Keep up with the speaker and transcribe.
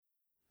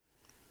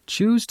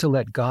Choose to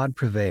Let God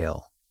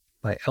Prevail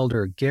by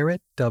Elder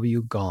Garrett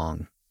W.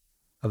 Gong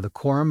of the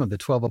Quorum of the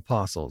 12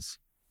 Apostles.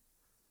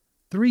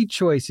 3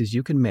 choices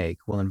you can make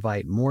will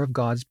invite more of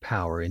God's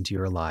power into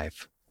your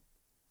life.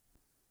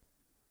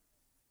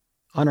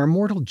 On our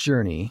mortal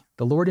journey,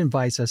 the Lord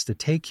invites us to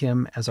take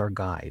Him as our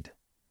guide.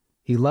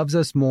 He loves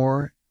us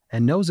more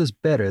and knows us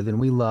better than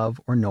we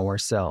love or know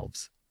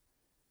ourselves.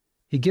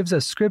 He gives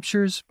us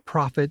scriptures,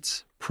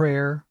 prophets,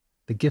 prayer,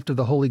 the gift of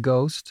the Holy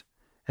Ghost,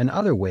 and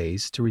other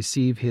ways to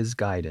receive His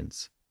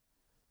guidance.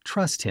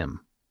 Trust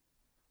Him.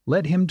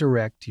 Let Him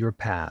direct your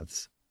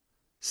paths.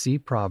 See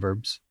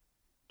Proverbs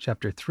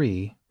chapter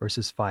 3,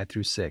 verses 5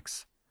 through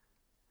 6.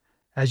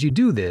 As you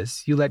do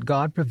this, you let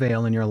God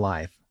prevail in your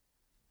life.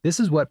 This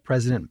is what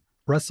President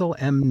Russell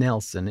M.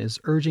 Nelson is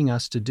urging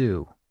us to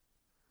do.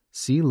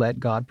 See Let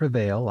God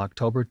Prevail,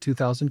 October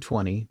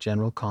 2020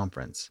 General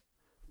Conference.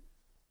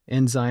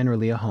 Ensign or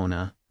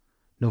Liahona,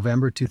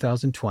 November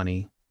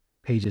 2020,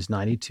 pages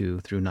 92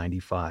 through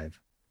 95.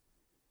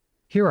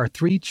 Here are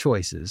 3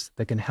 choices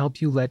that can help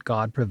you let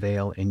God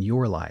prevail in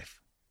your life.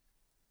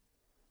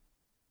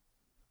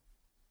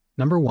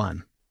 Number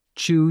 1,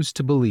 choose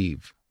to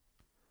believe.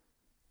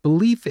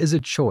 Belief is a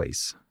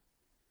choice.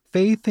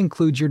 Faith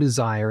includes your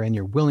desire and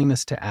your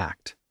willingness to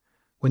act.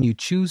 When you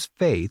choose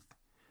faith,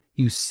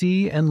 you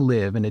see and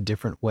live in a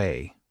different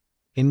way,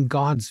 in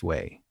God's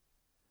way.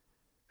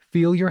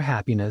 Feel your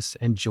happiness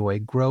and joy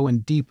grow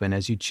and deepen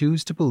as you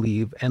choose to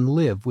believe and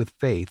live with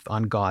faith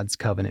on God's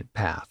covenant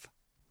path.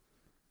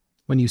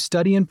 When you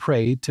study and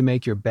pray to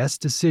make your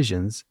best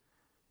decisions,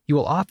 you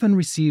will often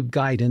receive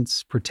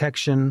guidance,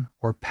 protection,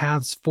 or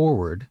paths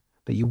forward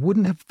that you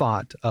wouldn't have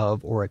thought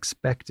of or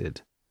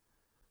expected.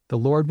 The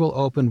Lord will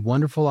open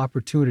wonderful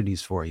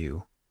opportunities for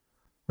you.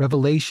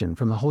 Revelation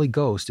from the Holy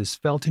Ghost is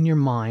felt in your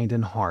mind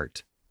and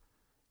heart.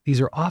 These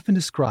are often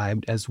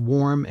described as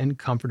warm and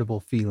comfortable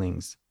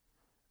feelings.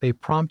 They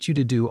prompt you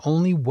to do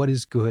only what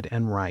is good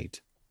and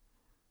right.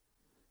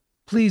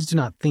 Please do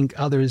not think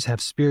others have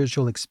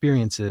spiritual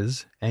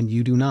experiences and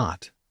you do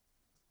not.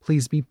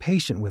 Please be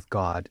patient with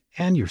God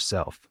and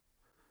yourself.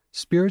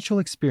 Spiritual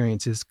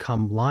experiences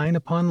come line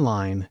upon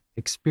line,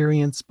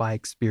 experience by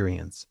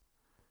experience.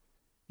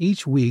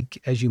 Each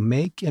week, as you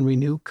make and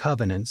renew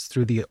covenants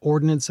through the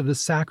ordinance of the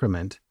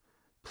sacrament,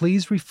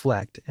 please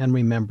reflect and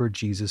remember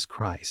Jesus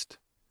Christ.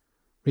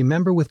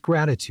 Remember with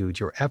gratitude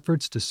your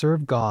efforts to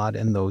serve God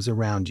and those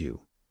around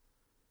you.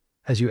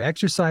 As you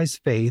exercise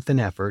faith and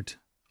effort,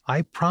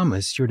 I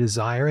promise your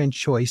desire and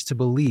choice to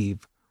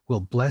believe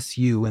will bless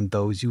you and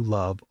those you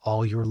love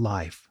all your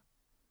life.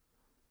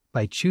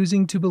 By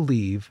choosing to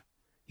believe,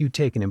 you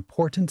take an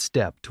important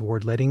step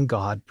toward letting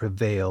God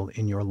prevail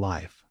in your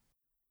life.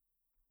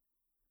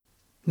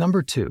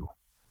 Number 2,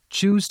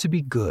 choose to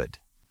be good.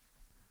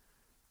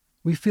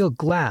 We feel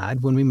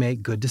glad when we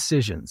make good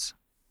decisions.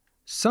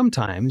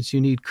 Sometimes you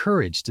need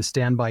courage to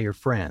stand by your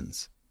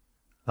friends.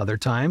 Other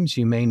times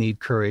you may need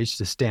courage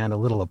to stand a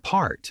little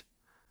apart,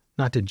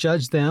 not to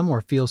judge them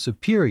or feel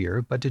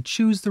superior, but to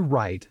choose the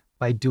right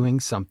by doing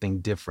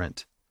something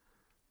different.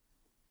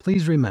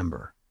 Please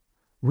remember,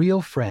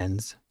 real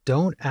friends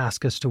don't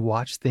ask us to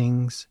watch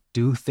things,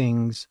 do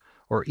things,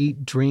 or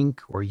eat,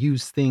 drink, or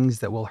use things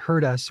that will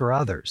hurt us or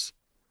others.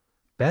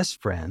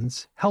 Best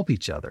friends help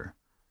each other.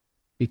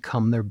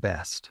 Become their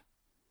best.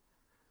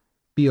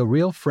 Be a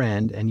real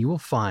friend and you will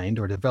find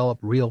or develop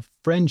real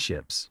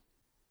friendships.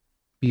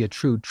 Be a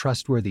true,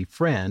 trustworthy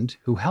friend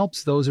who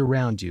helps those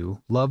around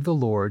you love the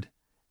Lord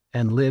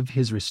and live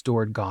His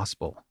restored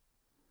gospel.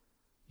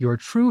 Your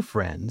true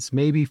friends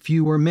may be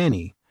few or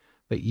many,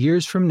 but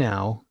years from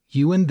now,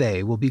 you and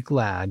they will be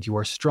glad you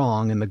are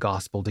strong in the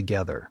gospel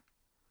together.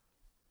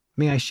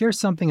 May I share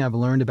something I've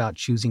learned about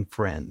choosing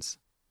friends?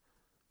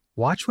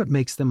 Watch what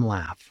makes them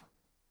laugh.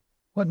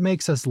 What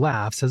makes us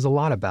laugh says a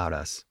lot about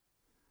us.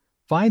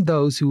 Find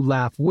those who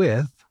laugh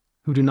with,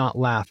 who do not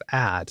laugh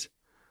at,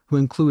 who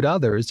include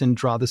others and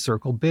draw the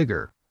circle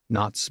bigger,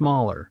 not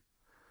smaller,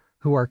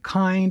 who are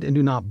kind and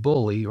do not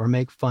bully or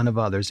make fun of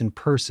others in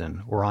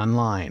person or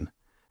online,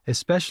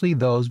 especially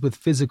those with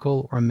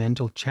physical or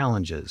mental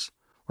challenges,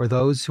 or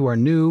those who are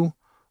new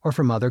or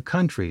from other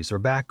countries or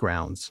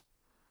backgrounds.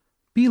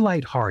 Be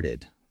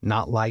light-hearted,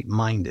 not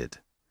light-minded.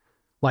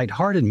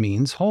 Light-hearted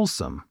means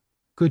wholesome,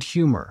 good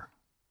humor,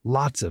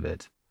 lots of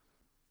it.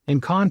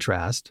 In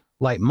contrast,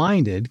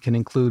 light-minded can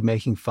include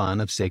making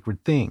fun of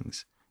sacred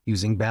things,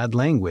 using bad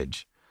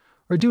language,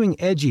 or doing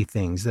edgy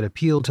things that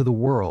appeal to the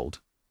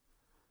world.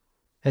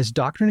 As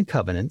Doctrine and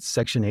Covenants,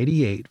 section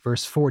 88,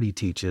 verse 40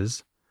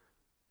 teaches,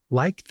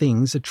 like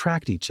things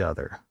attract each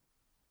other.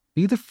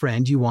 Be the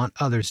friend you want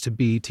others to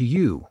be to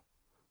you.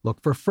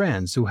 Look for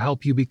friends who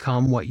help you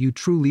become what you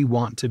truly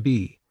want to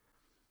be.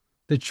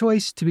 The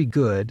choice to be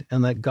good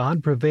and let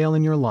God prevail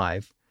in your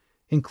life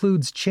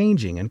includes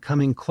changing and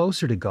coming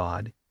closer to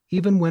God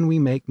even when we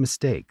make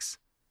mistakes,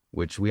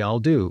 which we all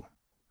do.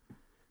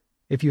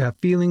 If you have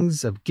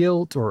feelings of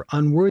guilt or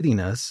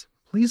unworthiness,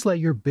 please let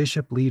your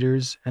bishop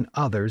leaders and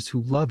others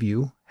who love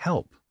you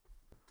help.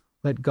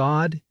 Let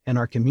God and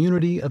our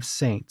community of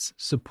saints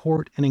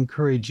support and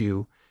encourage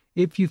you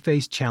if you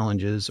face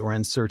challenges or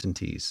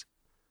uncertainties.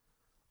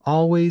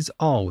 Always,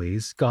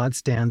 always, God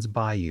stands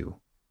by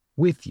you,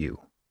 with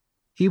you.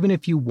 Even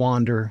if you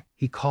wander,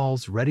 He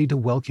calls ready to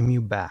welcome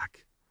you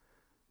back.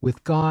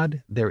 With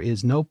God, there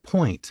is no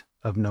point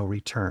of no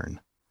return.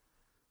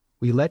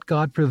 We let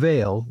God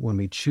prevail when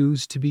we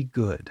choose to be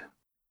good.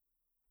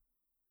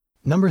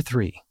 Number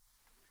 3,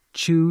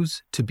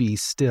 choose to be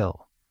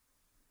still.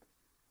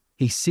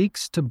 He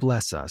seeks to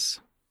bless us.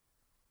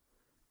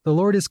 The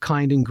Lord is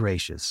kind and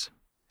gracious.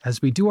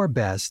 As we do our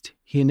best,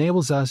 He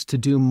enables us to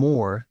do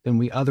more than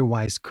we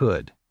otherwise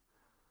could.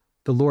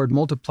 The Lord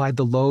multiplied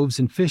the loaves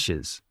and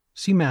fishes.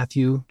 See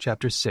Matthew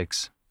chapter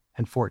 6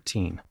 and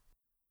 14.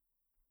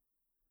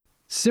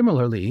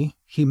 Similarly,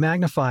 He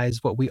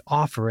magnifies what we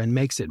offer and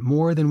makes it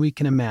more than we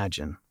can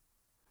imagine.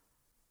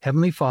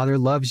 Heavenly Father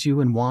loves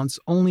you and wants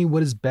only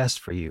what is best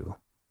for you.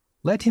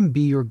 Let Him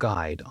be your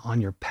guide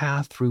on your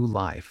path through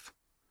life.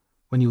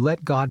 When you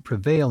let God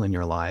prevail in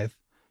your life,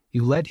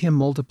 you let Him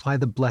multiply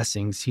the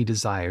blessings He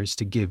desires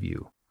to give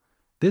you.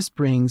 This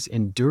brings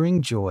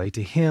enduring joy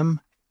to Him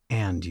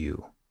and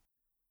you.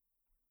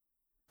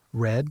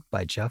 Read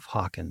by Jeff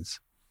Hawkins.